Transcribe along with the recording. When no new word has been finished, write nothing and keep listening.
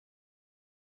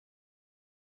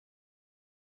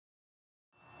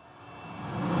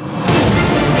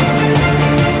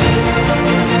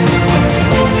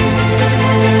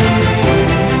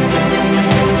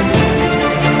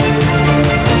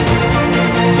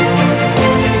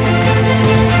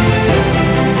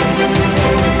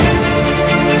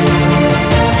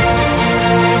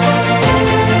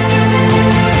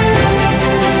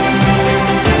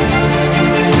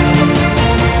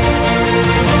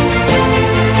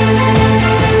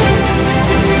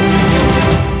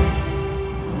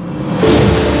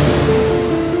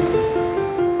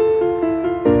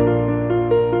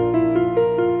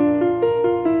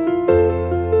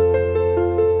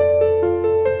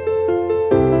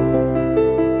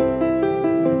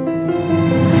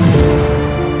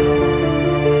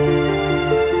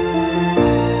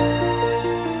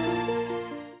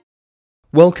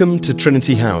Welcome to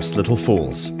Trinityhouse, Little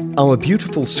Falls, our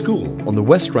beautiful school on the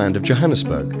West Rand of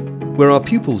Johannesburg, where our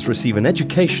pupils receive an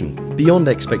education beyond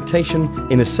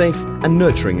expectation in a safe and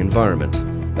nurturing environment.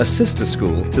 A sister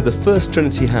school to the first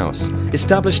Trinity House,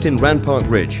 established in Rand Park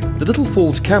Ridge, the Little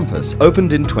Falls campus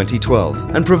opened in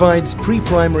 2012 and provides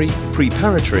pre-primary,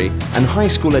 preparatory and high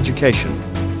school education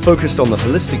focused on the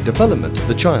holistic development of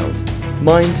the child,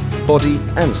 mind, body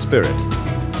and spirit.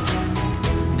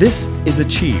 This is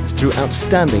achieved through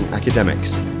outstanding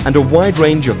academics and a wide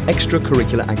range of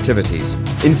extracurricular activities,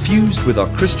 infused with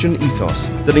our Christian ethos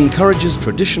that encourages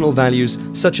traditional values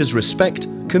such as respect,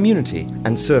 community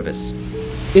and service.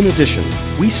 In addition,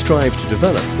 we strive to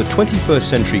develop the 21st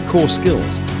century core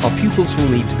skills our pupils will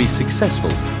need to be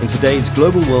successful in today's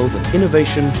global world of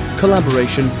innovation,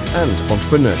 collaboration and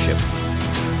entrepreneurship.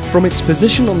 From its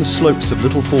position on the slopes of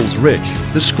Little Falls Ridge,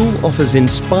 the school offers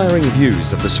inspiring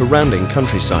views of the surrounding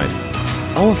countryside.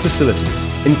 Our facilities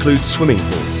include swimming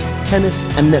pools, tennis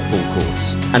and netball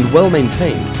courts, and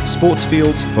well-maintained sports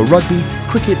fields for rugby,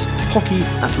 cricket, hockey,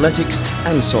 athletics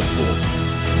and softball.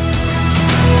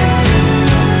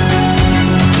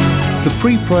 The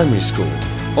pre-primary school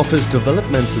offers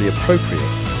developmentally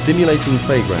appropriate, stimulating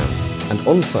playgrounds and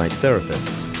on-site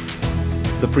therapists.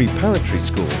 The preparatory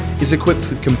school is equipped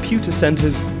with computer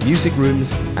centres, music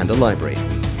rooms and a library.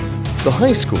 The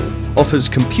high school offers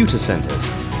computer centres,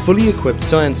 fully equipped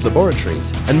science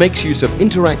laboratories and makes use of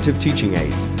interactive teaching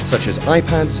aids such as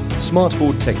iPads,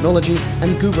 smartboard technology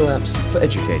and Google Apps for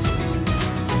educators.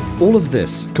 All of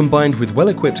this, combined with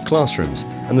well-equipped classrooms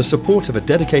and the support of a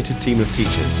dedicated team of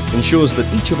teachers, ensures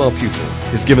that each of our pupils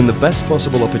is given the best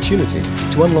possible opportunity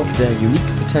to unlock their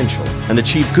unique potential and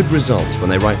achieve good results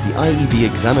when they write the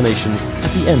IEB examinations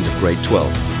at the end of grade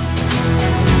 12.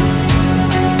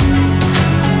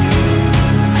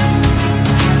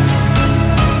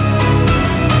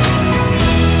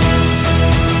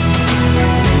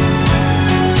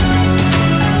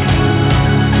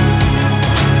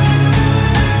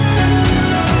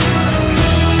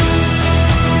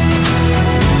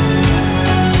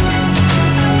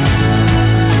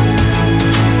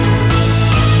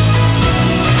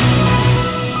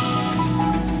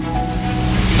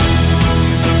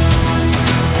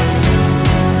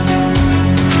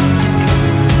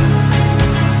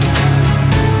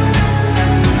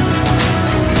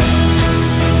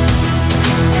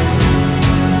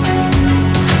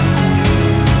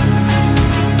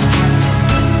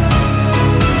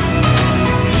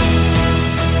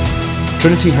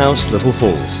 Trinityhouse, Little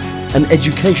Falls, an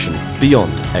education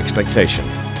beyond expectation.